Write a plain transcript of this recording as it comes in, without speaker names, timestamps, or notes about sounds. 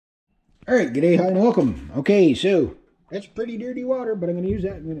All right, g'day, hi, and welcome. Okay, so that's pretty dirty water, but I'm going to use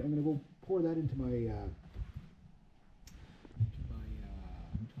that. I'm going to go pour that into my what do you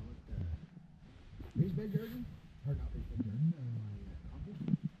call it, raised bed garden, or not raised bed garden, my compost.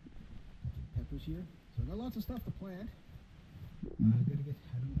 Peppers here. So I got lots of stuff to plant. Gotta get.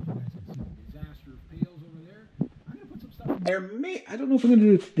 I don't know if you guys can see the disaster of pails over there. I'm gonna put some stuff in there. I don't know if I'm gonna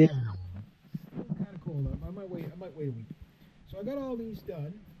do it today. It's kind of cold. I might wait. I might wait a week. So I got all these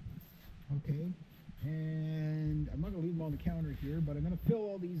done. Okay, and I'm not going to leave them on the counter here, but I'm going to fill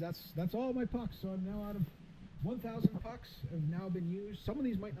all these. That's all my pucks. So I'm now out of 1,000 pucks have now been used. Some of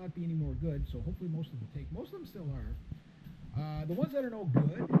these might not be any more good, so hopefully most of them take. Most of them still are. The ones that are no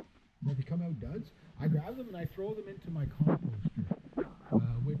good, that they come out duds, I grab them and I throw them into my composter,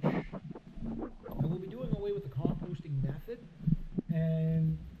 which I will be doing away with the composting method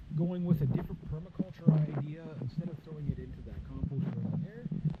and going with a different permaculture idea. Instead of throwing it into that composter in there,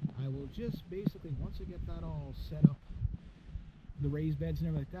 I will just basically, once I get that all set up, the raised beds and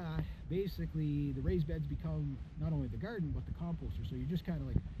everything like that, basically the raised beds become not only the garden but the composter. So you're just kind of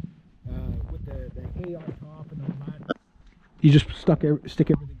like with the hay on top and all that, you just stick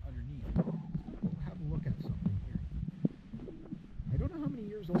everything underneath. We'll have a look at something here. I don't know how many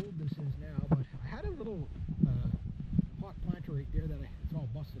years old this is now, but I had a little pot planter right there that it's all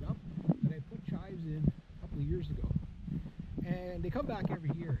busted up that I put chives in a couple of years ago. And they come back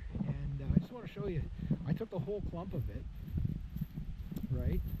every year, and I just want to show you. I took the whole clump of it,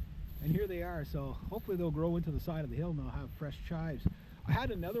 right, and here they are. So hopefully they'll grow into the side of the hill and they'll have fresh chives. I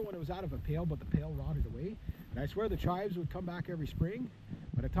had another one that was out of a pail, but the pail rotted away, and I swear the chives would come back every spring.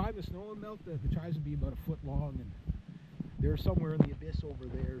 By the time the snow would melt, the chives would be about a foot long, and they're somewhere in the abyss over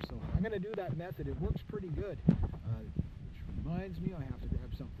there. So I'm going to do that method. It works pretty good, which reminds me I have to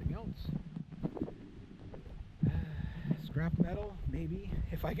grab something else. Scrap metal, maybe,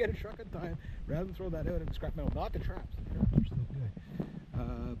 if I get a truck in time, rather than throw that out in scrap metal. Not the traps. The traps are still good.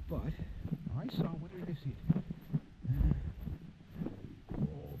 But I saw, what did I see?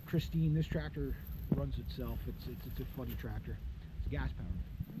 Oh, Christine, this tractor runs itself. It's a funny tractor. It's gas powered.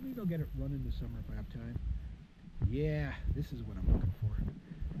 Maybe I'll get it running this summer if I have time. Yeah, this is what I'm looking for.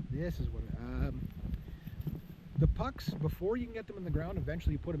 This is what the pucks, before you can get them in the ground,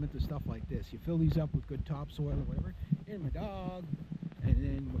 eventually you put them into stuff like this. You fill these up with good topsoil or whatever, and my dog, and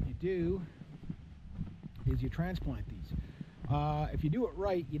then what you do is you transplant these. If you do it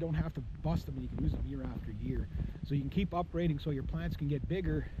right, you don't have to bust them and you can use them year after year. So you can keep upgrading so your plants can get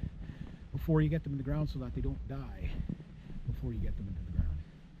bigger before you get them in the ground so that they don't die before you get them into the ground.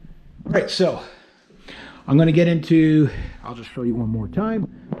 All right, so I'm going to get into, I'll just show you one more time.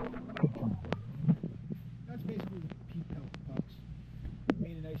 That's basically the peat pellet pucks.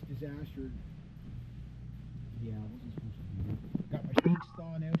 Made a nice disaster. Yeah, I wasn't supposed to do that. Got my steaks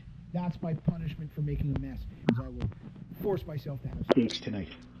thawing out. That's my punishment for making a mess, is I will force myself to have steaks tonight.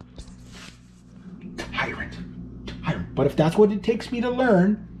 Tyrant. But if that's what it takes me to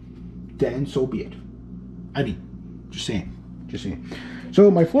learn, then so be it. I mean, just saying. So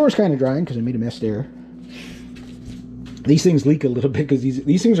my floor is kind of drying because I made a mess there. These things leak a little bit because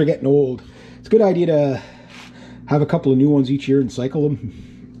these things are getting old. It's a good idea to have a couple of new ones each year and cycle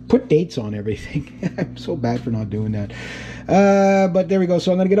them. Put dates on everything. I'm so bad for not doing that. But there we go.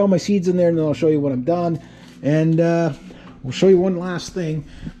 So I'm going to get all my seeds in there and then I'll show you when I'm done. And we'll show you one last thing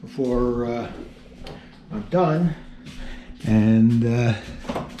before I'm done. And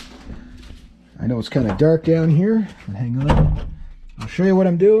I know it's kind of dark down here. Hang on. I'll show you what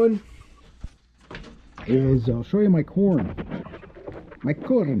I'm doing. I'll show you my corn. I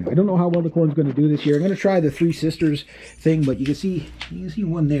don't know how well the corn's going to do this year. I'm going to try the Three Sisters thing, but you can see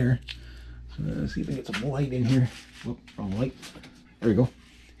one there. So let's see if I get some light in here. Whoop, wrong light. There we go.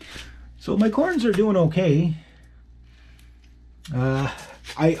 So my corns are doing okay.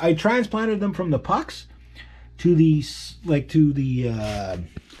 I transplanted them from the pucks to these,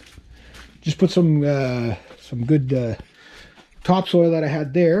 just put some good topsoil that I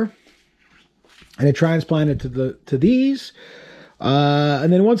had there. And I transplanted to these,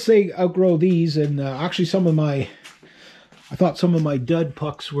 and then once they outgrow these, and actually I thought some of my dud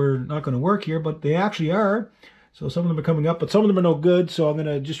pucks were not going to work here, but they actually are. So some of them are coming up, but some of them are no good. So I'm going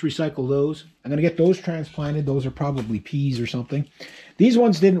to just recycle those. I'm going to get those transplanted. Those are probably peas or something. These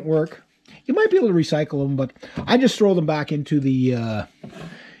ones didn't work. You might be able to recycle them, but I just throw them back into the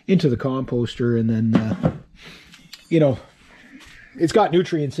composter, and then it's got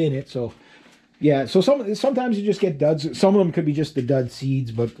nutrients in it, so. Yeah, so sometimes you just get duds. Some of them could be just the dud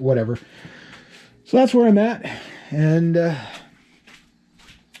seeds, but whatever. So that's where I'm at. And then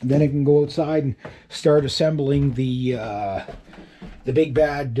I can go outside and start assembling the the big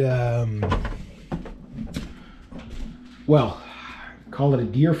bad, well, call it a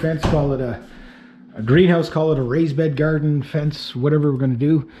deer fence, call it a greenhouse, call it a raised bed garden fence, whatever we're going to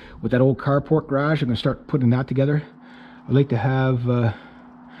do with that old carport garage. I'm going to start putting that together. I'd like to have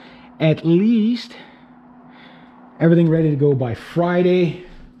at least everything ready to go by Friday,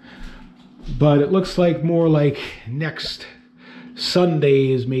 but it looks like more like next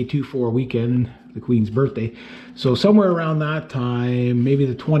Sunday is May 2-4 weekend, the Queen's birthday. So somewhere around that time, maybe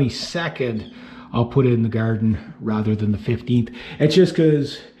the 22nd, I'll put it in the garden rather than the 15th. It's just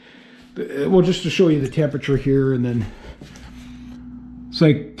because, well, just to show you the temperature here, and then it's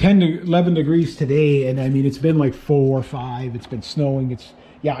like 10 to 11 degrees today, and I mean, it's been like 4 or 5. It's been snowing.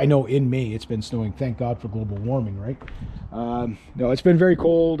 Yeah, I know in May it's been snowing. Thank God for global warming, right? No, it's been very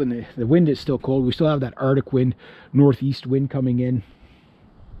cold, and the wind is still cold. We still have that Arctic wind, northeast wind coming in,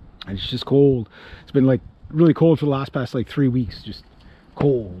 and it's just cold. It's been like really cold for the past like 3 weeks, just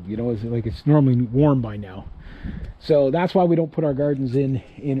cold. You know, it's like it's normally warm by now. So that's why we don't put our gardens in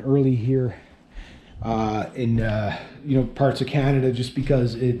early here in you know, parts of Canada, just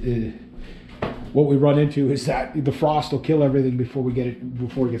because what we run into is that the frost will kill everything before it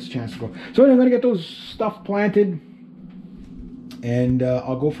gets a chance to grow. So anyway, I'm gonna get those stuff planted, and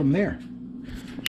I'll go from there.